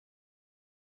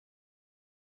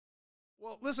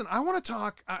Well, listen, I want to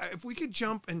talk, if we could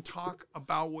jump and talk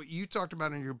about what you talked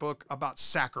about in your book about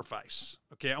sacrifice.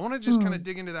 Okay. I want to just kind of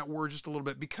dig into that word just a little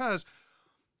bit because,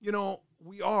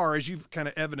 we are, as you've kind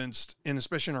of evidenced, and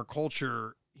especially in our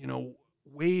culture,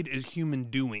 weighed as human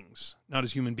doings, not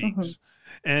as human beings.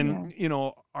 And,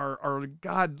 our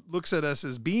God looks at us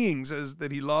as beings as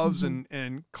that he loves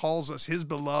and calls us his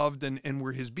beloved and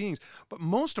we're his beings. But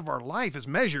most of our life is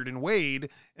measured and weighed.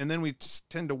 And then we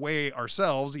tend to weigh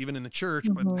ourselves, even in the church,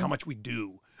 but how much we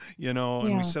do,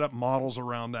 and we set up models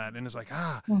around that. And it's like,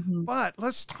 but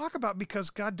let's talk about, because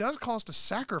God does call us to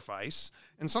sacrifice.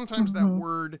 And sometimes that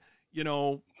word,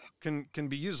 can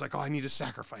be used like, oh, I need to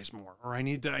sacrifice more, or I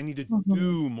need to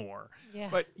do more. Yeah.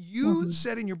 But you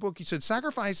said in your book, you said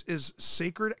sacrifice is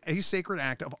a sacred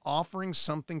act of offering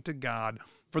something to God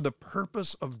for the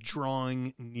purpose of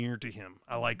drawing near to him.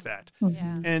 I like that.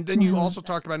 Yeah. And then you also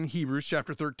talked about in Hebrews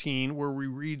chapter 13, where we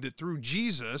read that through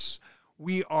Jesus,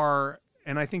 we are,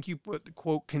 and I think you put the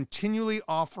quote, continually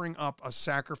offering up a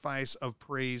sacrifice of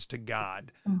praise to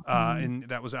God. And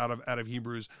that was out of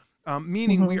Hebrews.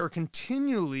 Meaning we are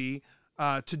continually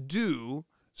to do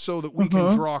so that we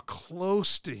can draw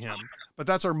close to him. But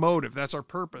that's our motive. That's our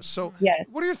purpose. So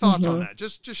what are your thoughts on that?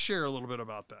 Just share a little bit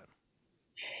about that.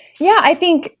 Yeah, I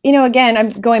think, again, I'm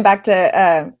going back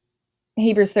to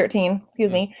Hebrews 13,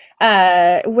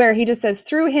 where he just says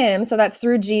through him, so that's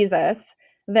through Jesus,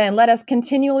 then let us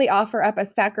continually offer up a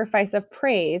sacrifice of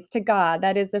praise to God.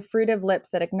 That is the fruit of lips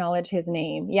that acknowledge his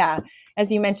name. Yeah,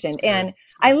 as you mentioned. And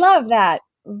I love that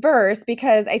verse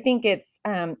because I think it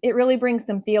really brings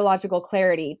some theological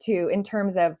clarity to, in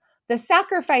terms of the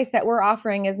sacrifice that we're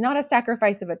offering is not a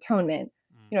sacrifice of atonement.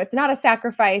 It's not a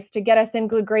sacrifice to get us in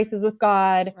good graces with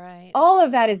God. Right. All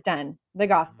of that is done, the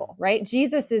gospel, right?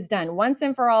 Jesus is done once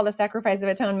and for all, the sacrifice of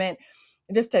atonement.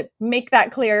 Just to make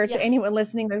that clear to anyone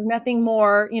listening, there's nothing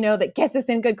more, that gets us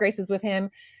in good graces with him.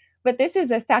 But this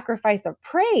is a sacrifice of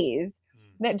praise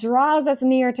that draws us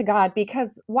near to God.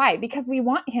 Because why? Because we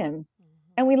want him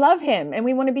and we love him and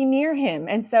we want to be near him.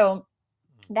 And so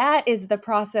that is the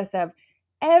process of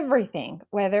everything,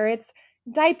 whether it's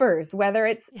diapers, whether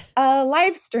it's a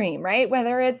live stream, right?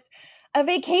 Whether it's a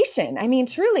vacation. I mean,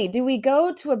 truly, do we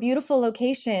go to a beautiful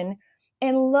location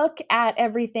and look at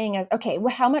everything as, okay,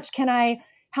 well, how much can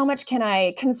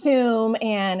I consume?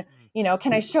 And,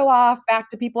 can I show off back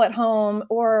to people at home?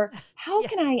 Or how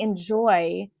can I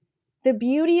enjoy the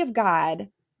beauty of God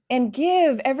and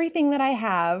give everything that I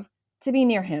have to be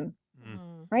near him?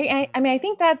 Right. I mean, I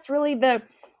think that's really the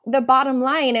bottom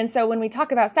line. And so when we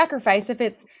talk about sacrifice, if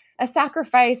it's a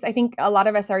sacrifice, I think a lot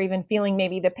of us are even feeling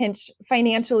maybe the pinch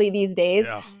financially these days.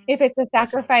 Yeah. If it's a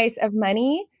sacrifice of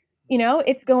money,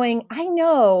 it's going, I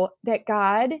know that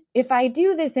God, if I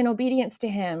do this in obedience to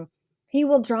him, he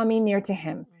will draw me near to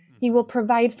him. He will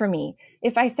provide for me.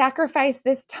 If I sacrifice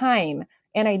this time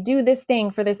and I do this thing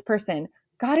for this person,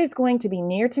 God is going to be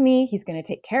near to me. He's going to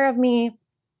take care of me.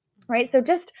 Right. So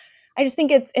I just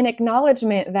think it's an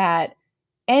acknowledgement that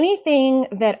anything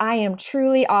that I am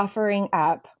truly offering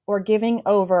up or giving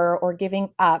over or giving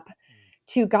up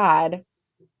to God,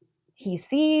 he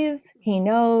sees, he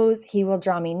knows, he will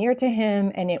draw me near to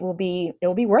him, and it will be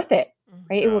worth it,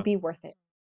 right? Yeah. It will be worth it.